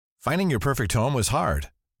Finding your perfect home was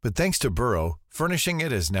hard, but thanks to Burrow, furnishing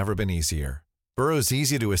it has never been easier. Burrow's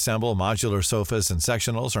easy-to-assemble modular sofas and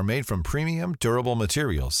sectionals are made from premium, durable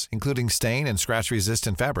materials, including stain and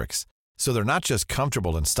scratch-resistant fabrics. So they're not just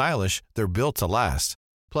comfortable and stylish, they're built to last.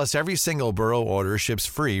 Plus, every single Burrow order ships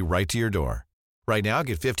free right to your door. Right now,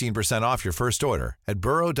 get 15% off your first order at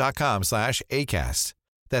burrow.com/ACAST.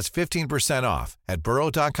 That's 15% off at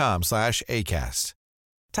burrow.com/ACAST.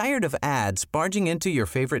 Tired of ads barging into your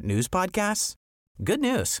favorite news podcasts? Good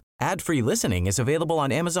news. Ad-free listening is available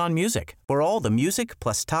on Amazon Music for all the music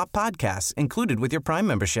plus top podcasts included with your Prime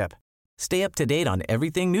membership. Stay up to date on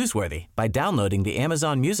everything newsworthy by downloading the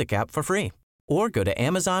Amazon Music app for free or go to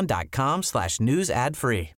amazon.com/news ad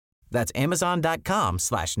free. That's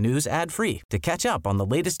amazon.com/news ad free to catch up on the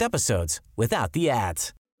latest episodes without the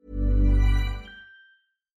ads.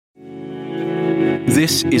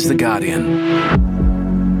 This is The Guardian.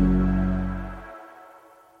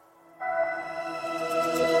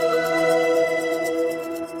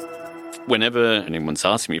 Whenever anyone's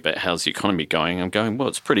asking me about how's the economy going, I'm going, well,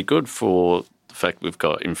 it's pretty good for the fact we've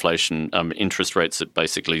got inflation, interest rates at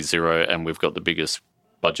basically zero, and we've got the biggest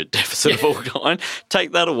budget deficit of all kind.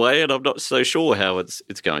 Take that away, and I'm not so sure how it's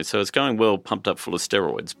going. So it's going well, pumped up full of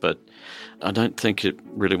steroids, but I don't think it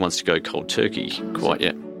really wants to go cold turkey quite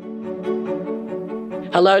yet.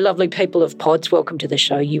 Hello, lovely people of Pods. Welcome to the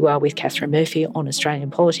show. You are with Catherine Murphy on Australian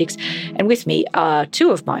politics, and with me are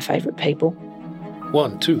two of my favourite people.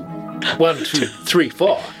 1, 2, 3,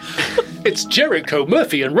 4. It's Jericho,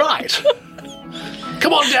 Murphy and Wright.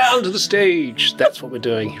 Come on down to the stage. That's what we're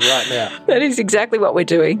doing right now. That is exactly what we're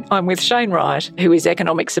doing. I'm with Shane Wright, who is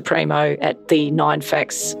Economic Supremo at the Nine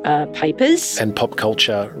Facts papers. And pop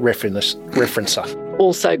culture referencer.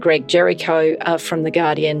 Also Greg Jericho from The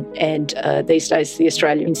Guardian and these days the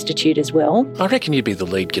Australia Institute as well. I reckon you'd be the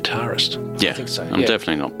lead guitarist. Yeah, I think so. I'm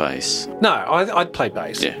definitely not bass. No, I'd play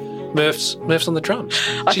bass. Yeah. Murph's on the drums.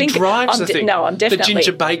 She drives the thing. No, I'm definitely the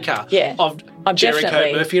Ginger Baker of I'm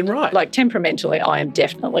Jericho, Murphy and Wright. Like temperamentally, I am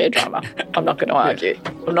definitely a drummer. I'm not going to argue.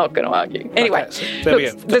 I'm not going to argue. Anyway, okay, so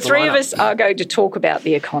look, the three of us are going to talk about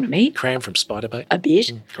the economy. Cram from Spiderbait. A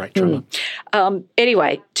bit. Great drummer.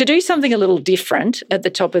 Anyway, to do something a little different at the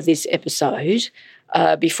top of this episode,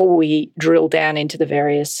 before we drill down into the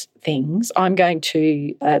various things, I'm going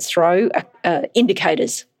to throw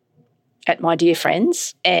indicators at my dear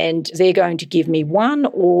friends, and they're going to give me 1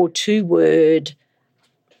 or 2 word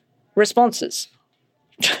responses.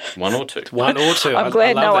 1 or 2. 1 or 2. I'm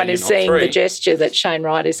glad no one is seeing the gesture that Shane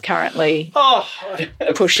Wright is currently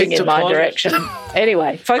pushing in my direction.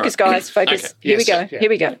 Anyway, focus, guys, focus. Okay. Here we go. Yeah. Here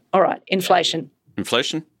we go. All right, inflation.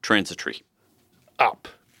 Inflation, transitory. Up.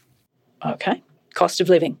 Okay. Cost of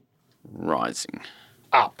living. Rising.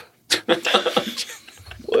 Up.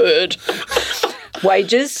 Word.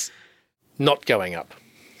 Wages. Not going up.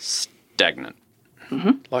 Stagnant.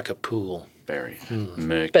 Mm-hmm. Like a pool. Very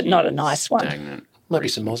murky. But not a nice one. Stagnant. Maybe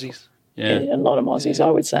some Aussies. Yeah. A lot of Aussies, I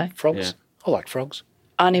would say. Frogs. Yeah. I like frogs.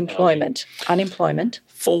 Unemployment.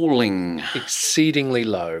 Falling. Exceedingly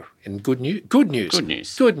low. And good news. Good news.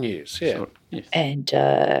 Good news, yeah. Sure. Yeah. And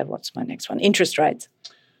what's my next one? Interest rates.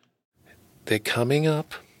 They're coming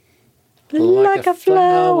up. Like a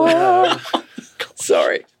flower.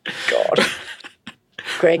 Sorry. God.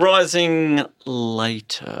 Greg. Rising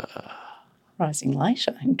later. Rising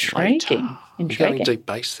later. Intriguing. You're going deep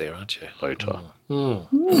bass there, aren't you? Later.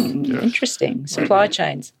 Interesting. Supply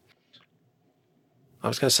chains. I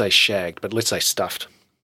was going to say shagged, but let's say stuffed.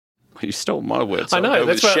 You stole my words. I know.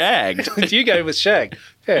 That's shagged. You go with shagged.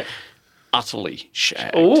 Yeah. Utterly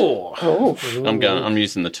shagged. Oh. I'm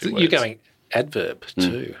using the 2 words. You're going adverb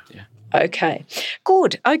too. Yeah. Okay,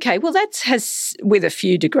 good. Okay, well, that has, with a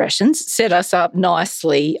few digressions, set us up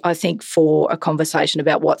nicely, I think, for a conversation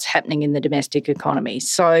about what's happening in the domestic economy.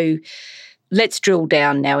 So let's drill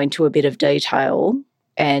down now into a bit of detail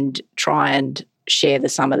and try and share the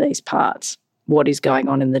sum of these parts, what is going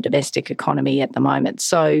on in the domestic economy at the moment.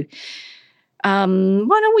 So why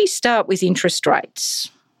don't we start with interest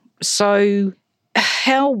rates? So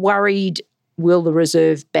how worried will the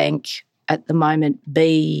Reserve Bank at the moment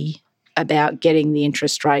be about getting the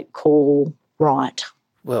interest rate call right?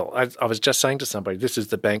 Well, I was just saying to somebody, this is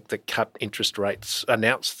the bank that cut interest rates,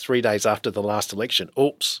 announced 3 days after the last election.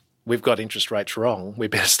 Oops, we've got interest rates wrong. We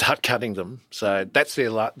better start cutting them. So that's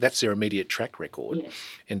their immediate track record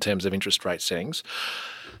in terms of interest rate settings.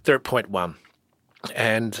 They're at 0.1,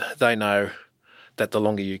 and they know that the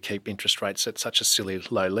longer you keep interest rates at such a silly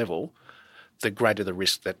low level, the greater the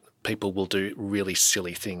risk that people will do really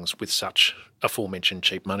silly things with such aforementioned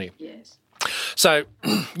cheap money. Yes. So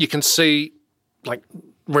you can see,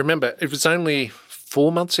 remember, it was only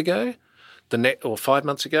 4 months ago, or 5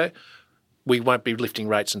 months ago, we won't be lifting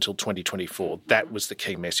rates until 2024. That was the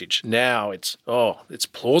key message. Now it's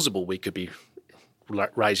plausible we could be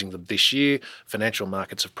raising them this year. Financial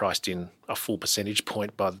markets have priced in a full percentage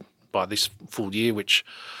point by this full year, which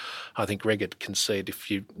I think Greg had conceded if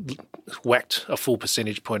you whacked a full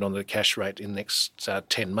percentage point on the cash rate in the next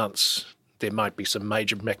 10 months, there might be some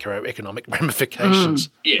major macroeconomic ramifications.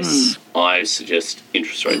 Yes, I suggest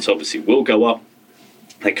interest rates obviously will go up.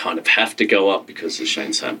 They kind of have to go up because, as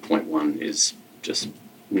Shane said, 0.1 is just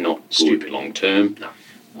not good long term.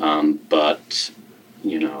 No. But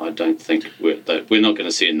I don't think we're not going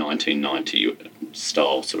to see a 1990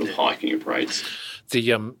 style sort of hiking of rates.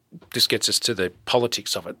 This gets us to the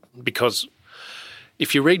politics of it, because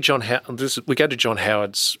if you read we go to John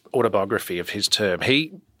Howard's autobiography of his term.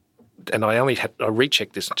 I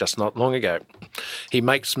rechecked this just not long ago. He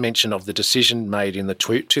makes mention of the decision made in the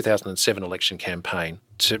 2007 election campaign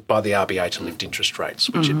by the RBA to lift interest rates,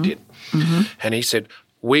 which it did. Mm-hmm. And he said,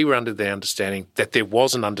 we were under the understanding that there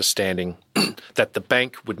was an understanding that the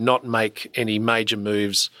bank would not make any major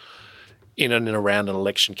moves in and around an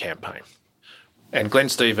election campaign. And Glenn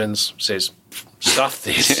Stevens says, stuff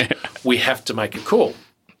this, we have to make a call.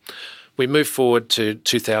 We move forward to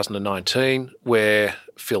 2019, where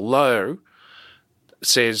Phil Lowe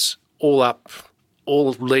says all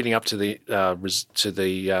leading up to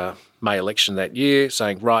the May election that year,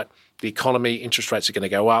 saying, right, the economy, interest rates are going to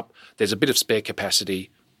go up, there's a bit of spare capacity,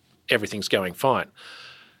 everything's going fine.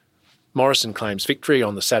 Morrison claims victory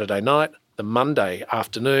on the Saturday night. The Monday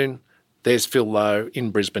afternoon, there's Phil Lowe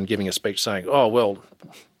in Brisbane giving a speech saying, oh,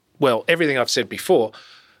 well, everything I've said before,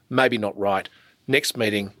 maybe not right. Next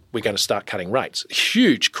meeting, we're going to start cutting rates.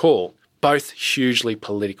 Huge call, both hugely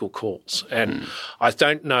political calls. And I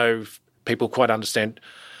don't know if people quite understand,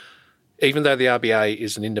 even though the RBA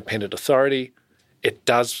is an independent authority,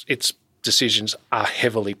 its decisions are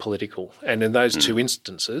heavily political. And in those two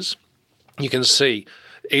instances, you can see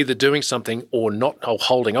either doing something or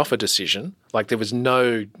holding off a decision. Like there was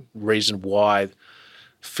no reason why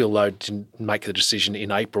Phil Lowe didn't make the decision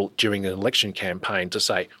in April during an election campaign to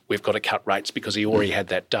say we've got to cut rates, because he already had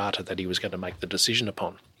that data that he was going to make the decision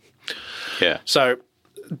upon. Yeah. So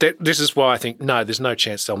this is why I think, no, there's no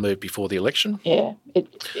chance they'll move before the election. Yeah.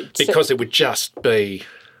 Because it would just be...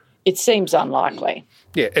 It seems unlikely.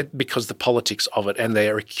 Yeah, because the politics of it, and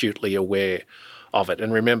they're acutely aware of it.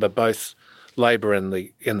 And remember, both Labor and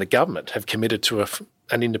the government have committed to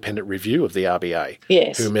an independent review of the RBA,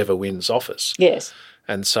 yes, whomever wins office. Yes.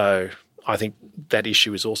 And so I think that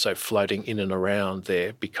issue is also floating in and around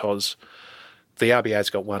there, because the RBA's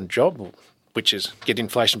got one job, which is get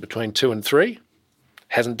inflation between 2 and 3.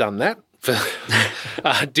 Hasn't done that.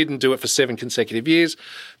 Didn't do it for 7 consecutive years.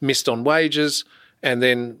 Missed on wages. And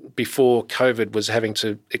then before COVID was having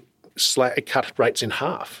to cut rates in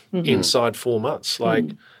half inside 4 months.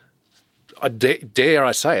 Like, dare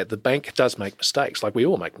I say it, the bank does make mistakes. Like, we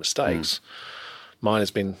all make mistakes. Mine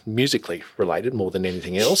has been musically related more than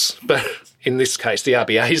anything else. But in this case, the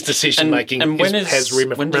RBA's decision-making has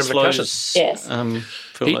ramifications. Yes.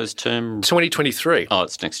 Phil Lowe's term? 2023. Oh,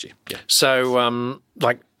 it's next year. Yeah. So,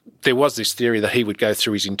 there was this theory that he would go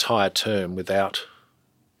through his entire term without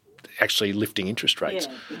actually lifting interest rates.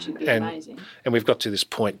 Yeah, which would be amazing. And we've got to this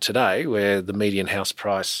point today where the median house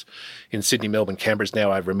price in Sydney, Melbourne, Canberra is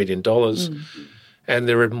now over $1 million. And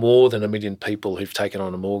there are more than 1 million people who've taken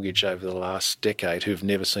on a mortgage over the last decade who've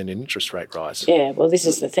never seen an interest rate rise. Yeah, well, this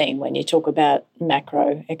is the thing. When you talk about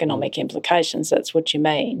macroeconomic implications, that's what you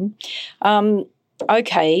mean.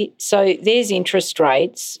 Okay, so there's interest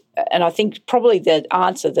rates, and I think probably the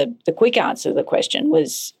quick answer to the question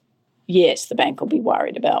was, yes, the bank will be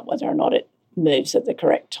worried about whether or not it moves at the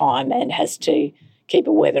correct time and has to keep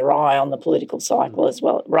a weather eye on the political cycle as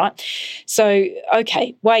well, right? So,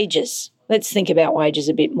 okay, wages. Let's think about wages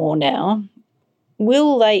a bit more now.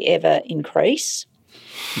 Will they ever increase?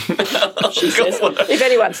 She says, if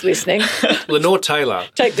anyone's listening. Lenore Taylor,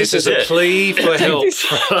 this is a plea for help.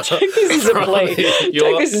 Take this as a plea.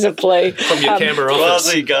 Take this as a plea. From your Canberra office.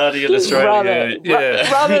 Quasi-Guardian Australia.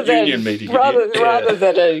 Rather than union meeting. Rather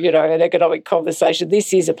than an economic conversation,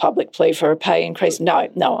 this is a public plea for a pay increase. No,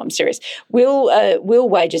 I'm serious. Will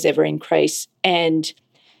wages ever increase, and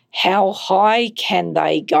how high can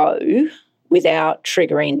they go without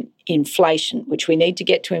triggering inflation, which we need to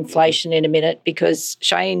get to inflation in a minute, because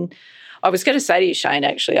Shane, I was going to say to you, Shane,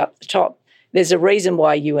 actually up the top, there's a reason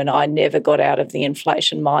why you and I never got out of the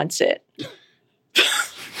inflation mindset.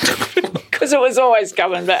 Because it was always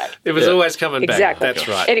coming back. It was always coming back. Exactly. That's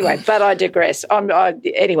right. Anyway, but I digress.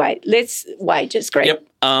 Wages, Greg. Yep.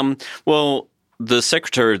 Well, the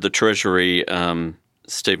Secretary of the Treasury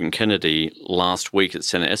Stephen Kennedy last week at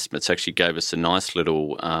Senate Estimates actually gave us a nice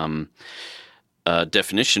little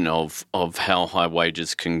definition of how high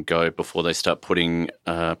wages can go before they start putting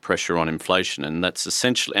pressure on inflation. And that's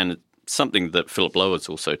essentially, and something that Philip Lowe has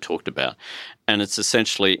also talked about, and it's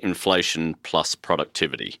essentially inflation plus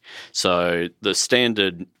productivity. So the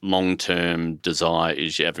standard long-term desire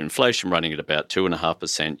is you have inflation running at about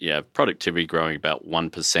 2.5%, you have productivity growing about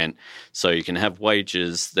 1%, so you can have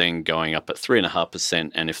wages then going up at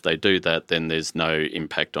 3.5%, and if they do that, then there's no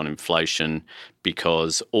impact on inflation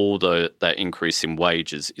because all that increase in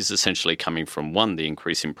wages is essentially coming from, one, the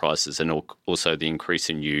increase in prices and also the increase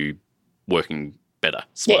in you working better,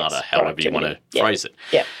 smarter, however you want to phrase it.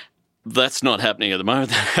 Yeah. That's not happening at the moment.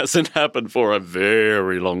 That hasn't happened for a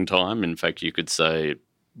very long time. In fact, you could say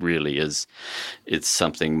really it's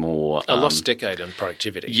something more... A lost decade in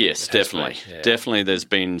productivity. Yes, definitely. Yeah. Definitely there's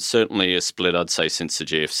been certainly a split, I'd say, since the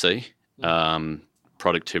GFC.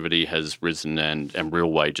 Productivity has risen and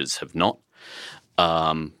real wages have not,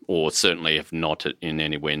 or certainly have not in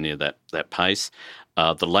anywhere near that pace.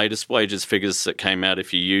 The latest wages figures that came out,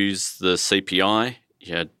 if you use the CPI,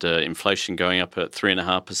 you had inflation going up at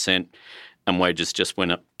 3.5% and wages just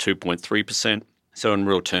went up 2.3%. So in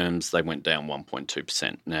real terms, they went down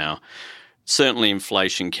 1.2%. Now, certainly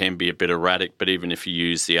inflation can be a bit erratic, but even if you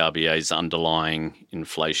use the RBA's underlying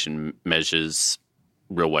inflation measures,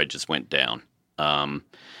 real wages went down.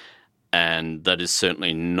 And that is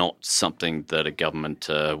certainly not something that a government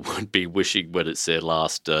would be wishing when it's their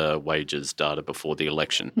last wages data before the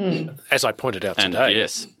election. As I pointed out today,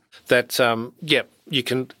 yes, that you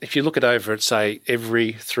can, if you look at over it, say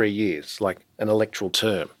every 3 years, like an electoral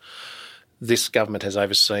term, this government has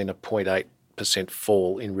overseen a 0.8%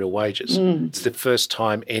 fall in real wages. It's the first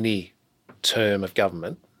time any term of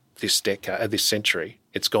government this century,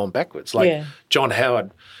 it's gone backwards. John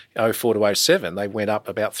Howard, 04 to 07, they went up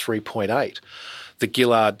about 3.8. The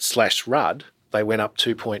Gillard/Rudd, they went up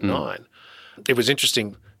 2.9. It was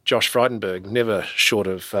interesting. Josh Frydenberg, never short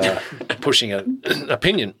of pushing an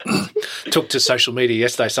opinion, took to social media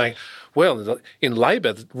yesterday saying, well, in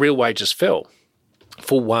Labor, real wages fell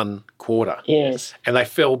for one quarter. Yes. And they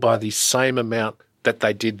fell by the same amount that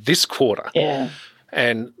they did this quarter. Yeah.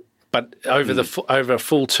 But over a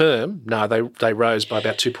full term, no, they rose by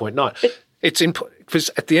about 2.9. Because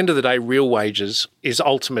at the end of the day, real wages is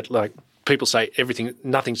ultimately, like people say,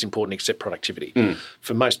 nothing's important except productivity.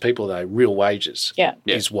 For most people, though, real wages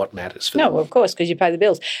is what matters for them. No, of course, because you pay the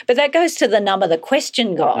bills. But that goes to the number the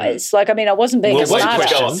question, guys. Like, I mean, I wasn't being a smart.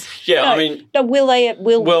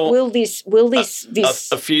 Will this?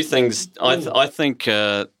 A few things. I think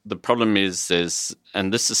the problem is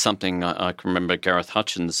and this is something I can remember Gareth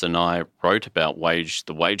Hutchins and I wrote about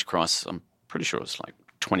the wage crisis. I'm pretty sure it's like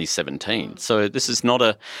 2017. So this is not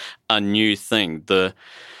a new thing. The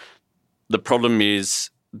problem is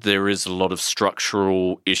there is a lot of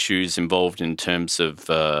structural issues involved in terms of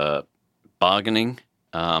bargaining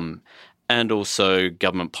and also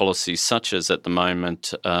government policies such as at the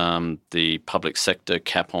moment the public sector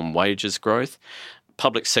cap on wages growth.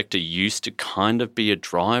 Public sector used to kind of be a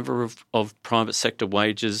driver of private sector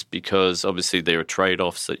wages because obviously there are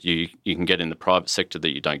trade-offs that you can get in the private sector that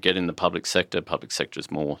you don't get in the public sector. Public sector is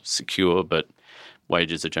more secure, but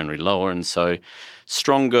wages are generally lower. And so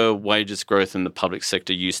stronger wages growth in the public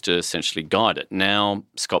sector used to essentially guide it. Now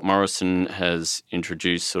Scott Morrison has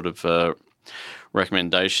introduced sort of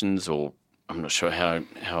recommendations, or I'm not sure how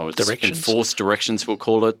it's enforced directions, we'll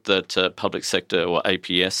call it, that public sector or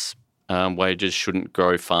APS wages shouldn't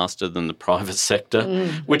grow faster than the private sector,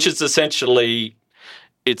 which is essentially,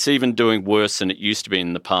 it's even doing worse than it used to be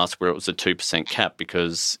in the past where it was a 2% cap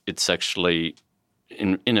because it's actually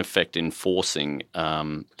in effect enforcing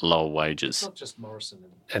lower wages. Not just Morrison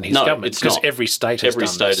and his government, because every state has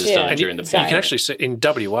done it during the pandemic. You can actually see in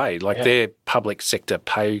WA, their public sector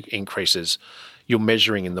pay increases, you're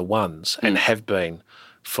measuring in the ones and have been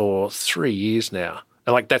for 3 years now.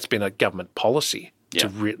 And that's been a government policy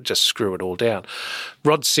to just screw it all down.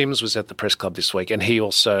 Rod Sims was at the press club this week and he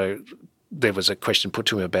also, there was a question put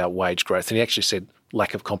to him about wage growth and he actually said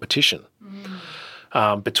lack of competition.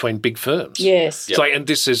 Between big firms. Yes.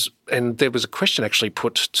 Yep. And there was a question actually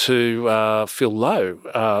put to Phil Lowe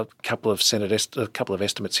a couple of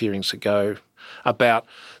estimates hearings ago about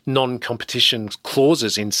non-competition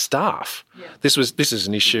clauses in staff. Yeah. This is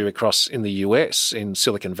an issue across in the US, in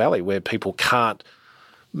Silicon Valley, where people can't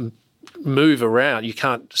move around. You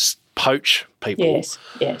can't poach people.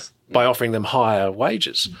 Yes. By offering them higher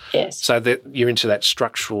wages. Yes. So that you're into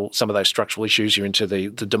some of those structural issues, you're into the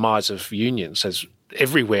demise of unions. As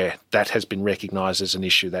everywhere that has been recognised as an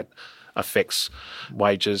issue that affects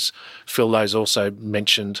wages. Phil Lowe's also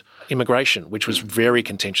mentioned immigration, which was very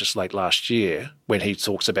contentious late last year when he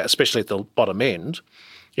talks about, especially at the bottom end,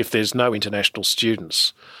 if there's no international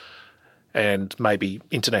students and maybe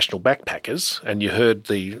international backpackers, and you heard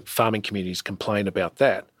the farming communities complain about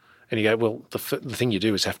that, and you go, well, the thing you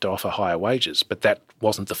do is have to offer higher wages, but that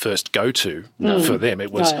wasn't the first go-to for them.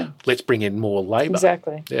 It was, let's bring in more labour.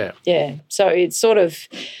 Exactly. Yeah. Yeah. So it's sort of,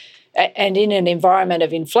 and in an environment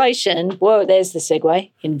of inflation, whoa, there's the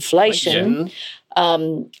segue, inflation.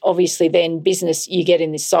 Obviously then business, you get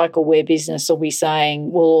in this cycle where business will be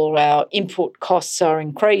saying, well, all our input costs are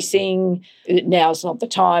increasing. Now's not the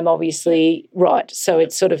time, obviously. Right. So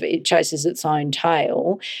it's sort of, it chases its own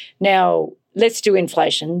tail. Now, let's do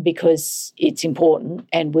inflation because it's important,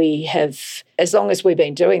 and we have, as long as we've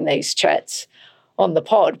been doing these chats on the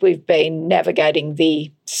pod, we've been navigating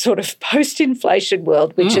the sort of post-inflation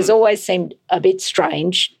world, which has always seemed a bit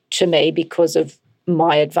strange to me because of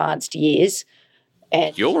my advanced years.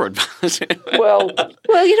 And Your advice. well, you know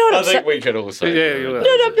what I'm saying. I think we could also.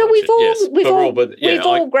 No, but we've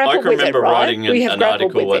all grappled with it, right? I remember writing an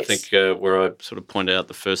article, I think, where I sort of pointed out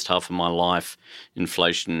the first half of my life,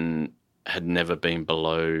 inflation had never been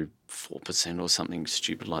below 4% or something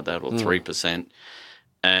stupid like that, or 3%.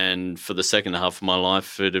 And for the second half of my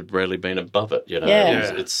life, it had rarely been above it.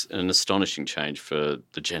 It's an astonishing change for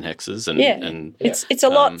the Gen Xers. And it's a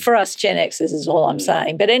lot for us Gen Xers is all I'm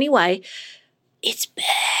saying. But anyway, it's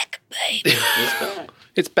back, baby.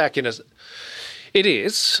 It's back in us. It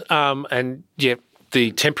is. And yet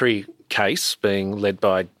the temporary case being led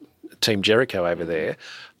by Team Jericho over there,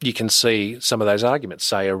 you can see some of those arguments,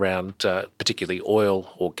 say, around particularly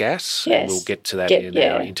oil or gas. Yes. And we'll get to that in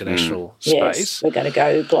our international space. Yes, we're going to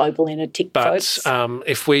go global in a tick, folks. But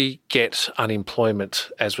if we get unemployment,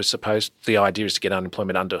 as we're supposed, the idea is to get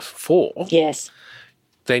unemployment under 4,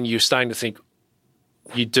 then you're starting to think,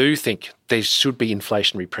 you do think there should be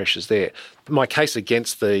inflationary pressures there. My case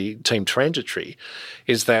against the Team Transitory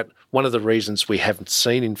is that one of the reasons we haven't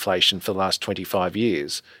seen inflation for the last 25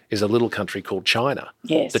 years is a little country called China.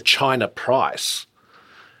 Yes. The China price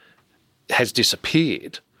has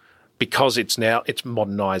disappeared because it's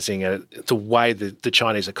modernising. The way the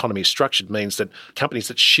Chinese economy is structured means that companies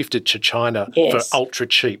that shifted to China for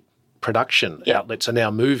ultra-cheap production outlets are now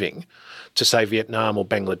moving to, say, Vietnam or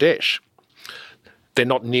Bangladesh. They're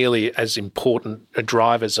not nearly as important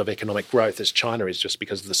drivers of economic growth as China is, just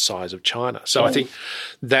because of the size of China. So I think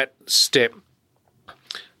that step,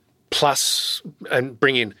 plus and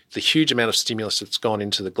bring in the huge amount of stimulus that's gone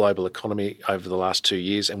into the global economy over the last 2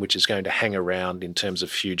 years, and which is going to hang around in terms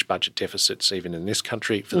of huge budget deficits even in this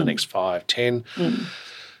country for the next 5, 10,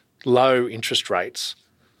 low interest rates,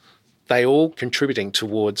 they all contributing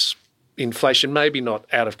towards inflation, maybe not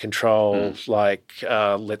out of control, like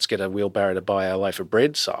let's get a wheelbarrow to buy our loaf of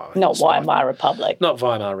bread size. Not Weimar Republic. Not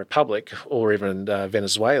Weimar Republic or even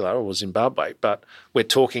Venezuela or Zimbabwe, but we're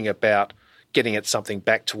talking about getting at something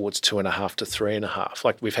back towards 2.5 to 3.5.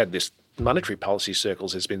 Like we've had this monetary policy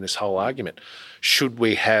circles, there's been this whole argument. Should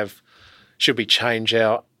we change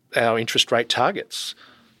our interest rate targets?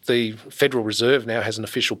 The Federal Reserve now has an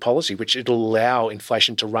official policy which it'll allow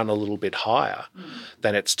inflation to run a little bit higher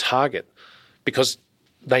than its target because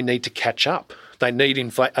they need to catch up. They need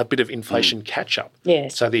a bit of inflation catch-up.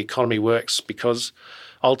 Yes. So the economy works, because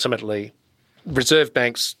ultimately reserve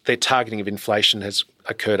banks, their targeting of inflation has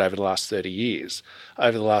occurred over the last 30 years.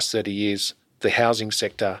 Over the last 30 years, the housing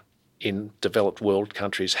sector in developed world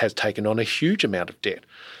countries has taken on a huge amount of debt.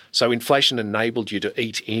 So inflation enabled you to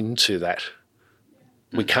eat into that.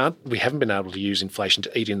 We haven't been able to use inflation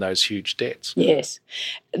to eat in those huge debts. Yes.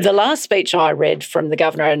 The last speech I read from the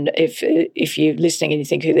governor, and if you're listening and you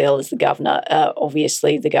think who the hell is the governor,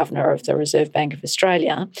 obviously the governor of the Reserve Bank of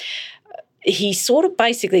Australia, he sort of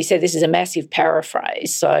basically said, this is a massive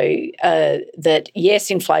paraphrase, so that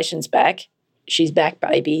yes, inflation's back, she's back,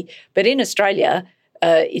 baby, but in Australia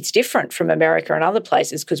it's different from America and other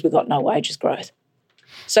places because we've got no wages growth.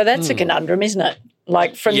 So that's a conundrum, isn't it?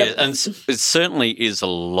 And it certainly is a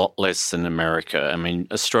lot less than America. I mean,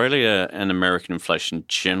 Australia and American inflation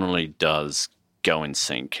generally does go in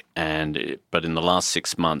sync, but in the last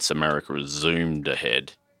 6 months, America has zoomed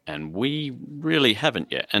ahead, and we really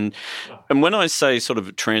haven't yet. And when I say sort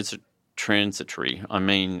of transitory, I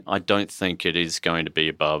mean I don't think it is going to be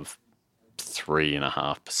above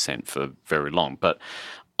 3.5% for very long, but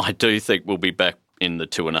I do think we'll be back in the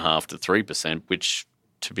 2.5 to 3%, which,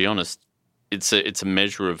 to be honest, it's a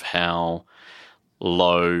measure of how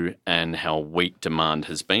low and how weak demand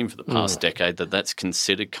has been for the past decade, that's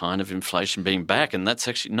considered kind of inflation being back. And that's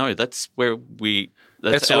actually, that's where we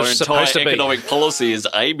That's all our it's entire supposed to be. economic policy is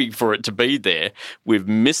aiming for it to be there. We've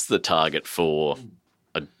missed the target for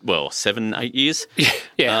 7, 8 years.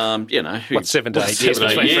 Yeah. What, 7 to 8 years?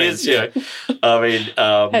 7, 8 years. Yeah. I mean,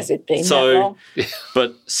 has it been that long?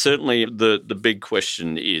 But certainly the big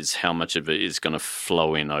question is how much of it is going to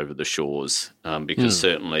flow in over the shores, because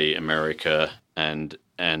certainly America and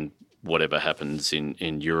whatever happens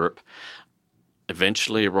in Europe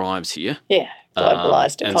eventually arrives here. Yeah,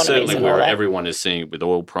 globalised and economies certainly and all where that. everyone is seeing it with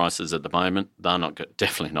oil prices at the moment, they're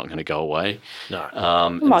definitely not going to go away. No. Oh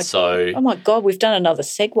my God, we've done another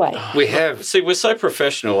segue. We have. See, we're so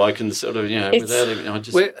professional. I can sort of, without even, I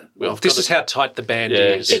just. This is how tight the band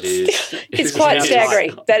is. It is. It's quite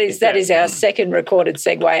staggering. That is our second recorded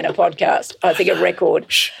segue in a podcast. I think a record.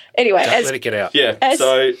 Anyway, Let it get out. Yeah.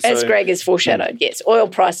 As Greg has foreshadowed, yes, oil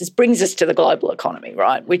prices brings us to the global economy,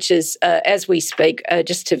 right? Which is, as we speak,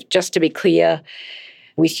 just to be clear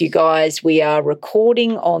with you guys, we are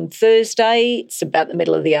recording on Thursday. It's about the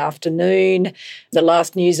middle of the afternoon. The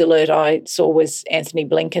last news alert I saw was Anthony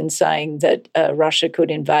Blinken saying that Russia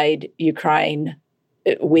could invade Ukraine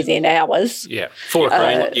within hours. Yeah. For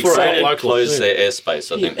Ukraine closed their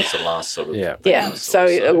airspace. I think that's the last sort of. Yeah.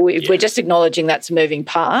 So we're just acknowledging that's a moving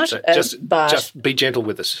part. So just be gentle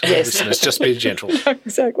with us, listeners. Just be gentle.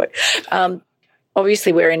 Exactly.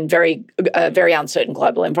 Obviously, we're in a very uncertain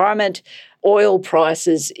global environment. Oil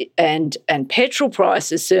prices and petrol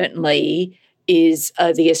prices certainly is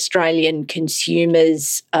the Australian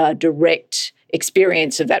consumers' direct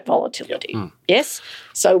experience of that volatility. Yep. Yes?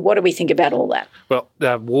 So what do we think about all that? Well,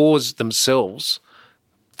 wars themselves,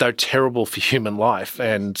 though terrible for human life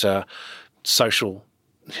and social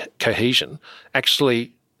cohesion,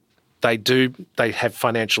 actually they have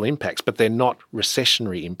financial impacts, but they're not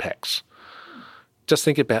recessionary impacts. Just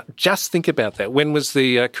think about that. When was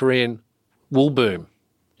the Korean wool boom?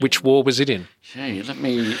 Which war was it in? Gee, let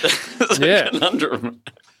me... conundrum.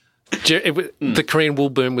 The Korean wool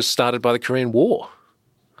boom was started by the Korean War.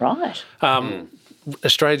 Right.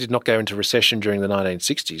 Australia did not go into recession during the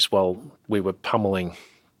 1960s while we were pummeling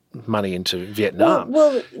money into Vietnam.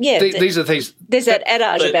 Well, yeah. These are things. There's that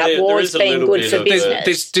adage about wars being good for business.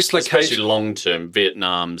 There's dislocation. Especially long term.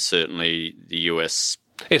 Vietnam, certainly the US.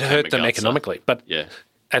 It hurt them economically, but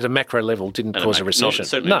at a macro level didn't cause a recession.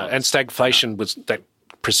 And stagflation was that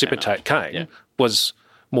was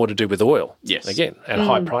more to do with oil, again, and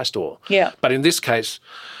high-priced oil. Yeah. But in this case,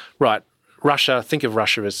 right, Russia, think of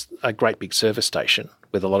Russia as a great big service station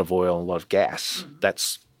with a lot of oil and a lot of gas.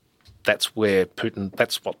 That's what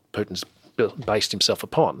Putin's based himself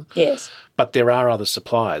upon. Yes. But there are other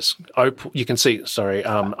suppliers. You can see,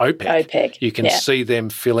 OPEC. You can see them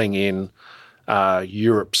filling in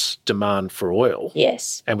Europe's demand for oil.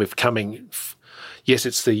 Yes. And yes,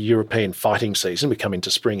 it's the European fighting season. We come into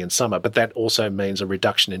spring and summer, but that also means a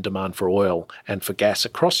reduction in demand for oil and for gas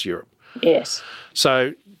across Europe. Yes.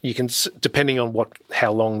 So you can, depending on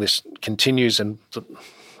how long this continues, and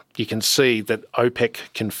you can see that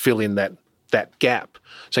OPEC can fill in that gap.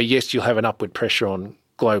 So yes, you'll have an upward pressure on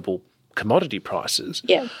global commodity prices.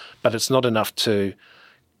 Yeah. But it's not enough to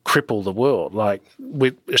cripple the world. Like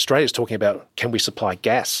Australia's talking about, can we supply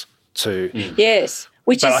gas to? Yes.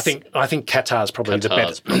 I think Qatar's probably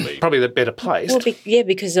the better place. Well,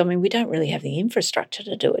 because we don't really have the infrastructure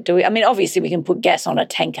to do it, do we? I mean, obviously we can put gas on a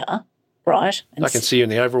tanker, right? I can see you in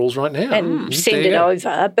the overalls right now. And send it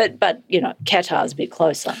over, but Qatar's a bit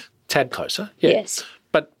closer. Tad closer, yeah. Yes.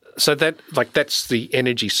 But so that's the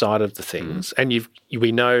energy side of the things, and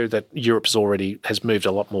we know that Europe has moved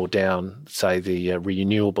a lot more down, say, the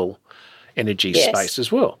renewable energy space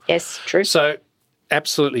as well. Yes, true. So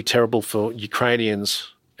absolutely terrible for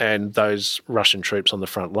Ukrainians and those Russian troops on the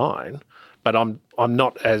front line, but I'm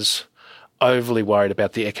not as overly worried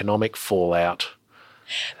about the economic fallout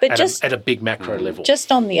at a big macro level. Just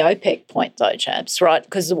on the OPEC point though, chaps, right?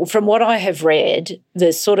 Because from what I have read,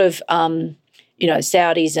 the sort of,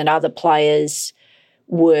 Saudis and other players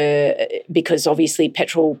were, because obviously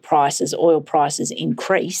oil prices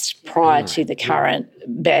increased prior to the current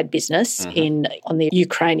bad business on the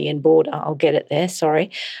Ukrainian border. I'll get it there,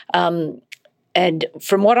 sorry. And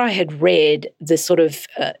from what I had read, the sort of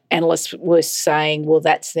analysts were saying, well,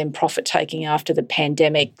 that's them profit-taking after the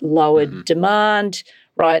pandemic lowered demand,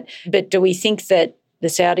 right? But do we think that the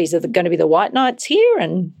Saudis are going to be the white knights here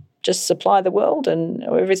and just supply the world and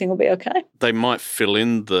everything will be okay? They might fill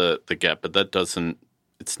in the gap, but that doesn't...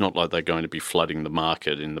 It's not like they're going to be flooding the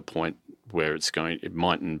market in the point where it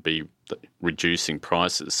mightn't be reducing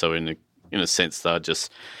prices. So in a sense, they're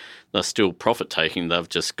still profit taking. They've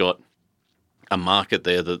just got a market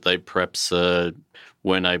there that they perhaps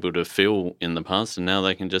weren't able to fill in the past, and now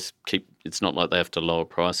they can just keep. It's not like they have to lower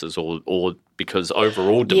prices or because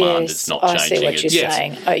overall demand is not changing. I see what you're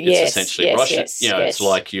saying. Oh, it's essentially Russia. It's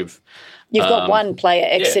like you've got one player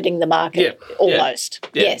exiting the market almost.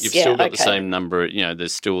 Yeah. Yes, you've still got the same number.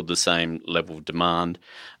 There's still the same level of demand,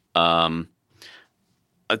 but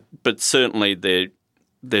certainly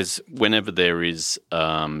there's whenever there is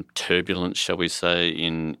turbulence, shall we say,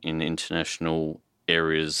 in international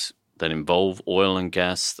areas that involve oil and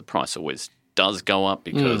gas, the price always does go up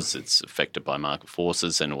because it's affected by market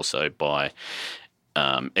forces and also by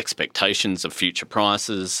expectations of future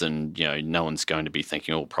prices. And, no one's going to be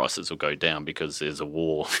thinking all prices will go down because there's a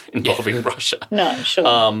war involving Russia. No, sure.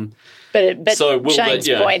 But Shane's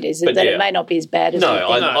point is that it may not be as bad as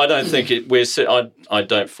I don't think it. I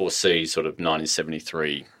don't foresee sort of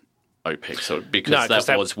 1973 OPEC because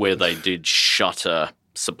that was where they did shutter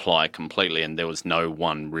supply completely, and there was no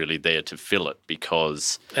one really there to fill it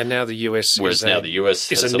because. And now the US is a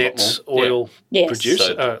net oil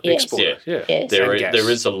producer, exporter. Yes. There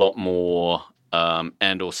is a lot more.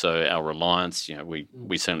 And also our reliance,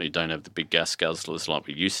 we certainly don't have the big gas guzzlers like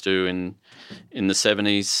we used to in the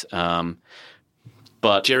 70s.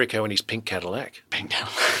 But Jericho and his pink Cadillac.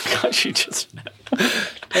 Can't you just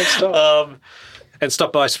don't stop. And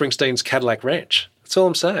stop by Springsteen's Cadillac Ranch. That's all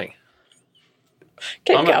I'm saying.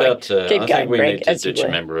 Keep going. I think we need to ditch a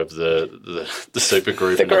member of the super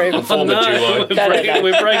group. The group. And form a duo.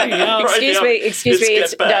 We're breaking up. Excuse me.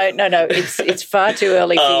 No. It's far too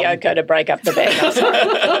early for Yoko to break up the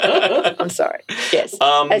band. I'm sorry. Yes,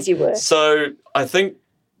 as you were. So I think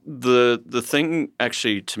the thing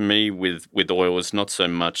actually to me with oil is not so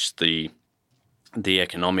much the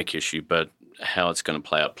economic issue, but how it's going to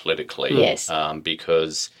play out politically. Yes.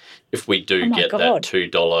 Because if we do get that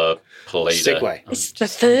 $2 per litre... Segue. It's the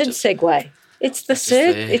third segue. It's the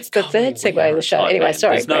third segue of the show. Anyway,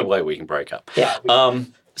 sorry. There's no way we can break up. Yeah.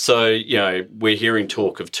 So, we're hearing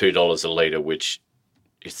talk of $2 a litre, which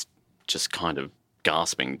is just kind of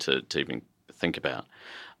gasping to even think about.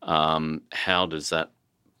 How does that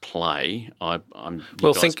play? You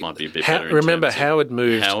guys might be a bit better. Remember Howard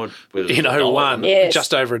moved in 01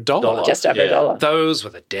 just over $1. Just over $1. Those were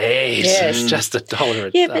the days. Yes. Just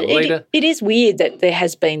 $1 but a litre. It is weird that there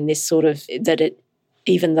has been this sort of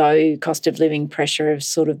even though cost of living pressure has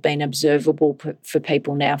sort of been observable for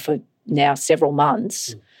people now for several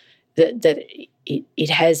months, that it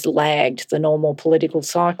has lagged the normal political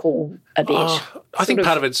cycle a bit. I think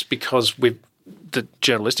part of it's because the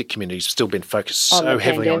journalistic community's still been focused so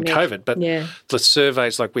heavily on COVID, but the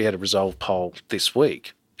surveys, like we had a Resolve poll this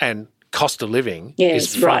week, and cost of living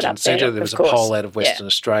is front and centre. There was a poll out of Western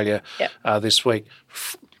Australia this week.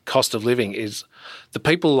 Cost of living is the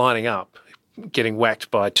people lining up getting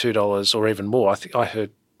whacked by $2 or even more. I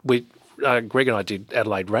heard Greg and I did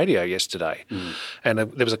Adelaide Radio yesterday, and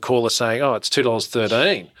there was a caller saying, it's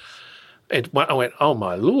 $2.13. I went, oh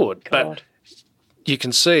my Lord. God. But you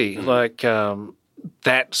can see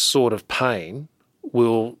that sort of pain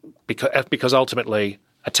will, because ultimately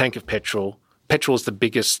a tank of petrol is the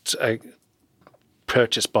biggest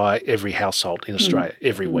purchase by every household in Australia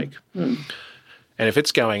every week. And if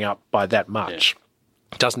it's going up by that much,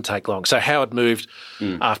 it doesn't take long. So Howard moved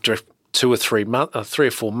after 3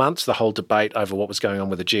 or 4 months, the whole debate over what was going on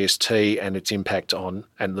with the GST and its impact on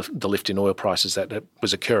and the lift in oil prices that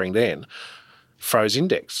was occurring then, froze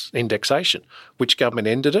indexation. Which government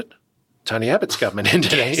ended it? Tony Abbott's government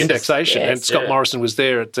ended indexation, and Scott Morrison was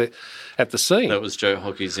there at the scene. That was Joe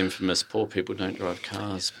Hockey's infamous "poor people don't drive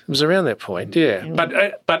cars." It was around that point, yeah.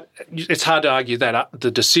 But it's hard to argue that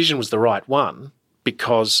the decision was the right one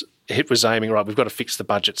because it was aiming right. We've got to fix the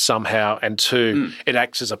budget somehow, and two, it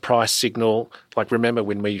acts as a price signal. Like remember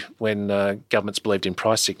when governments believed in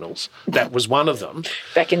price signals, that was one of them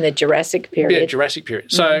back in the Jurassic period. Yeah, Jurassic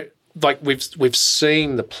period. So we've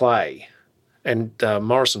seen the play. And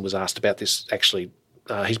Morrison was asked about this actually.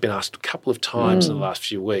 He's been asked a couple of times in the last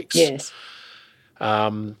few weeks. Yes.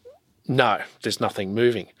 No, there's nothing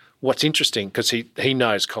moving. What's interesting, because he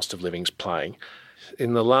knows cost of living's playing,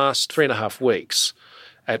 in the last 3.5 weeks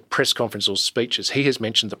at press conferences or speeches, he has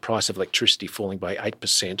mentioned the price of electricity falling by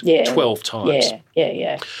 8%, 12 times.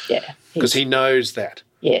 Yeah. Because he knows that.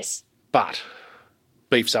 Yes. But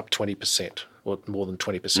beef's up 20%. Or more than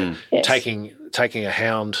 20%. Yes. Taking a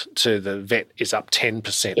hound to the vet is up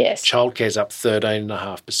 10%. Yes. Childcare's up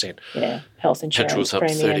 13.5%. Yeah, health insurance petrol's up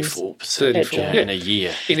premiums. 34% in a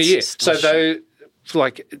year. In a year. So though,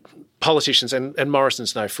 like politicians, and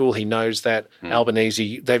Morrison's no fool, he knows that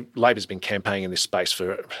Albanese, Labor's been campaigning in this space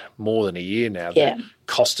for more than a year now. Yeah. That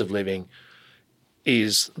cost of living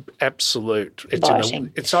is absolute.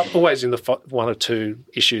 Biting. It's always in the one or two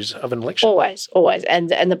issues of an election. Always. And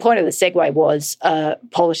the point of the segue was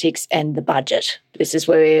politics and the budget. This is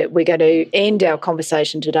where we're going to end our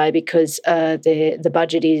conversation today because the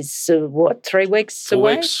budget is, 3 weeks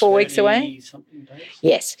away? 4 weeks away?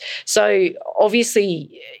 Yes. So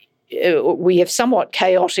obviously we have somewhat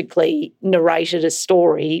chaotically narrated a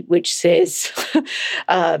story which says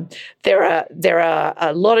there are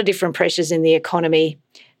a lot of different pressures in the economy.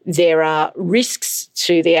 There are risks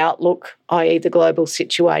to the outlook, i.e. the global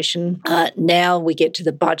situation. Now we get to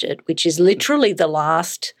the budget, which is literally the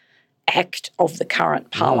last act of the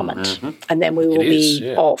current parliament, and then we will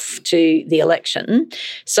be off to the election.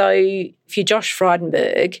 So if you're Josh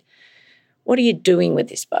Frydenberg, what are you doing with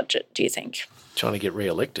this budget, do you think? Trying to get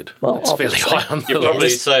re-elected. Well, it's fairly high on the You'd probably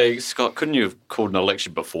list. say, Scott, couldn't you have called an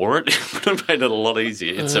election before it? It would have made it a lot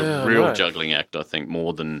easier. It's a real juggling act, I think,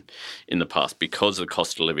 more than in the past because of the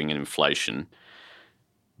cost of living and inflation.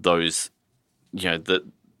 Those, the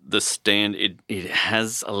stand, it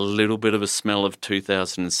has a little bit of a smell of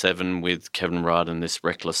 2007 with Kevin Rudd and this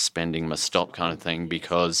reckless spending must stop kind of thing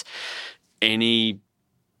because any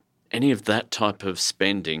of that type of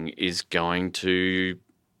spending is going to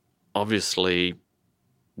obviously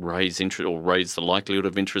raise interest or raise the likelihood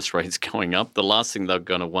of interest rates going up. The last thing they're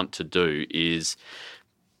going to want to do is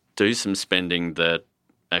do some spending that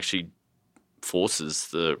actually forces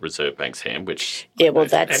the Reserve Bank's hand, which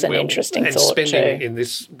that's an interesting thought spending too.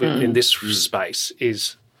 in this space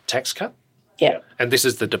is tax cut. Yeah. And this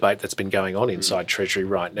is the debate that's been going on inside Treasury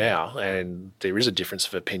right now, and there is a difference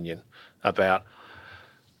of opinion about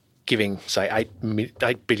giving, say,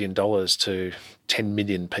 $8 billion to 10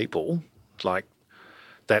 million people. Like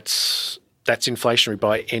that's inflationary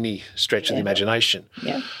by any stretch of the imagination.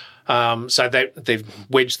 Yeah. So they've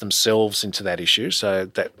wedged themselves into that issue. So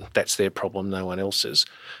that's their problem, no one else's.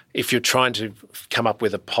 If you're trying to come up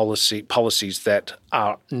with policies that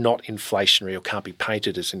are not inflationary or can't be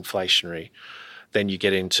painted as inflationary, then you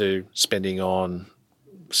get into spending on,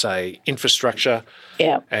 say, infrastructure.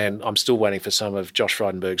 Yeah. And I'm still waiting for some of Josh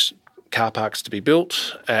Frydenberg's car parks to be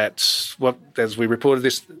built at as we reported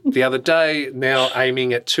this the other day, now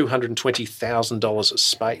aiming at $220,000 a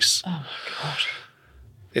space. Oh my gosh.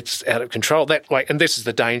 It's out of control that way, and this is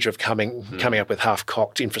the danger of coming up with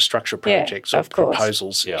half-cocked infrastructure projects or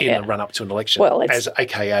proposals in the run-up to an election, as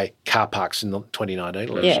AKA car parks in the 2019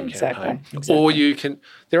 election campaign. Exactly. Or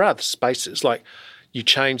there are the spaces like you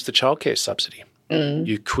change the childcare subsidy.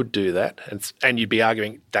 You could do that, and you'd be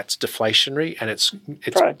arguing that's deflationary and it's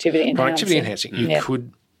productivity enhancing. You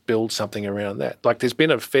could build something around that. Like there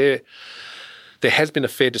has been a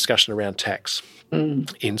fair discussion around tax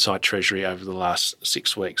inside Treasury over the last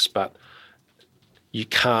 6 weeks, but you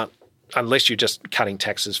can't, unless you're just cutting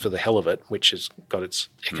taxes for the hell of it, which has got its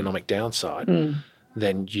economic downside,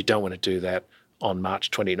 then you don't want to do that on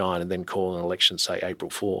March 29 and then call an election, say,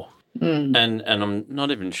 April 4. And I'm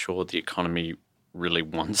not even sure the economy really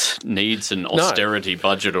needs an austerity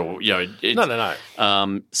budget or, No.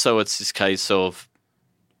 So it's this case of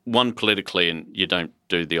one politically, and you don't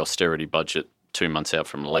do the austerity budget 2 months out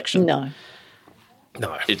from an election. No.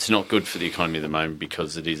 It's not good for the economy at the moment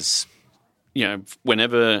because it is,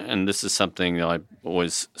 whenever, and this is something I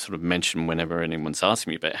always sort of mention whenever anyone's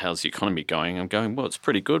asking me about how's the economy going, I'm going, well, it's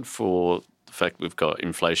pretty good for the fact we've got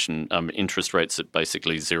inflation, interest rates at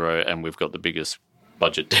basically zero, and we've got the biggest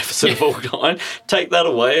budget deficit of all kind. Take that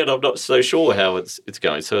away, and I'm not so sure how it's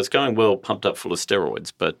going. So it's going well, pumped up full of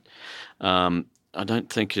steroids, but I don't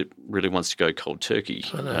think it really wants to go cold turkey.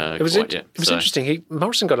 It was interesting.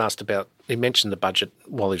 Morrison got asked about. He mentioned the budget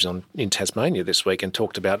while he was in Tasmania this week and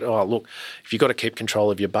talked about, look, if you've got to keep control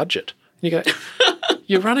of your budget, and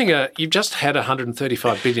you go, you've just had a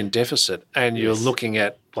 $135 billion deficit, and you're looking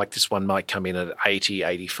at like this one might come in at 80,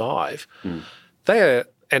 85. They are.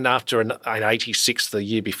 And after an 86 the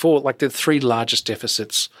year before, like the three largest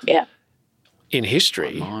deficits in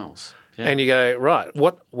history. Miles. Yeah. And you go, right,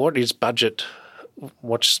 what is budget?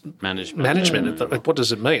 What's management? What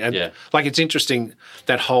does it mean? And like it's interesting,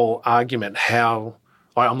 that whole argument, how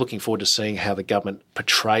I'm looking forward to seeing how the government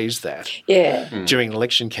portrays that during an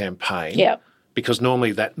election campaign. Yeah. Because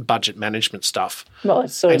normally that budget management stuff. Well,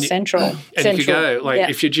 it's sort of central. And you go,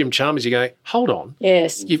 if you're Jim Chalmers, you go, hold on.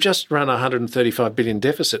 Yes. You've just run a $135 billion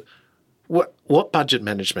deficit. What budget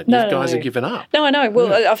management? You guys have given up. No, I know.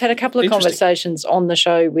 Well, I've had a couple of conversations on the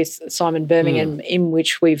show with Simon Birmingham in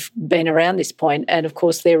which we've been around this point, and of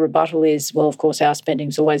course their rebuttal is, well, of course our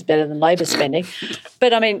spending's always better than Labor's spending.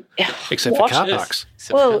 But I mean, except for car parks.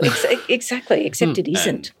 Well, exactly, except it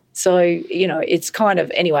isn't. So, it's kind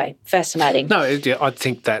of, anyway, fascinating. No, I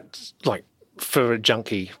think that, for a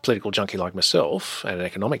political junkie like myself, and an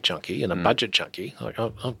economic junkie and a budget junkie, like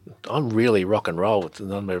I'm really rock and roll with the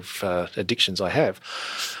number of addictions I have,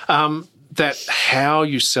 that how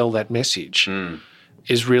you sell that message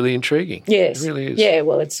is really intriguing. Yes. It really is. Yeah,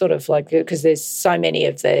 well, it's sort of like, because there's so many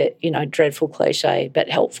of the, dreadful cliche but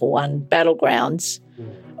helpful one, battlegrounds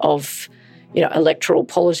of, electoral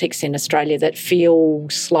politics in Australia that feel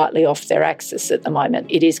slightly off their axis at the moment.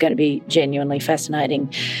 It is going to be genuinely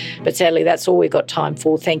fascinating. But sadly, that's all we've got time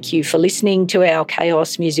for. Thank you for listening to our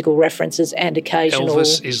chaos musical references and occasional...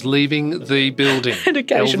 Elvis is leaving the building. and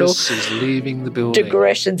occasional Elvis is leaving the building.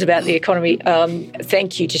 digressions about the economy.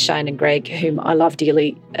 Thank you to Shane and Greg, whom I love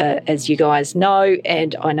dearly, as you guys know,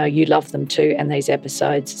 and I know you love them too, and these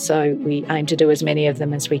episodes, so we aim to do as many of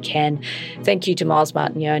them as we can. Thank you to Miles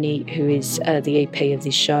Martignoni, who is the EP of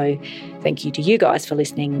this show. Thank you to you guys for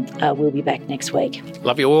listening. We'll be back next week.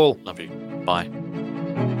 Love you all. Love you. Bye.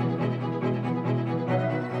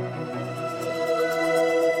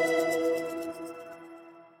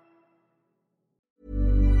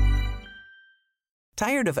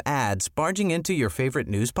 Tired of ads barging into your favorite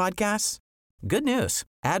news podcasts? Good news.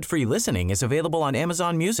 Ad-free listening is available on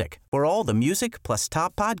Amazon Music for all the music plus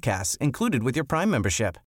top podcasts included with your Prime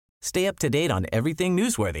membership. Stay up to date on everything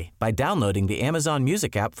newsworthy by downloading the Amazon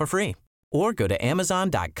Music app for free or go to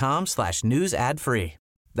amazon.com/news ad free.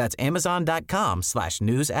 That's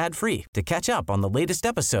amazon.com/news ad free to catch up on the latest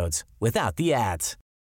episodes without the ads.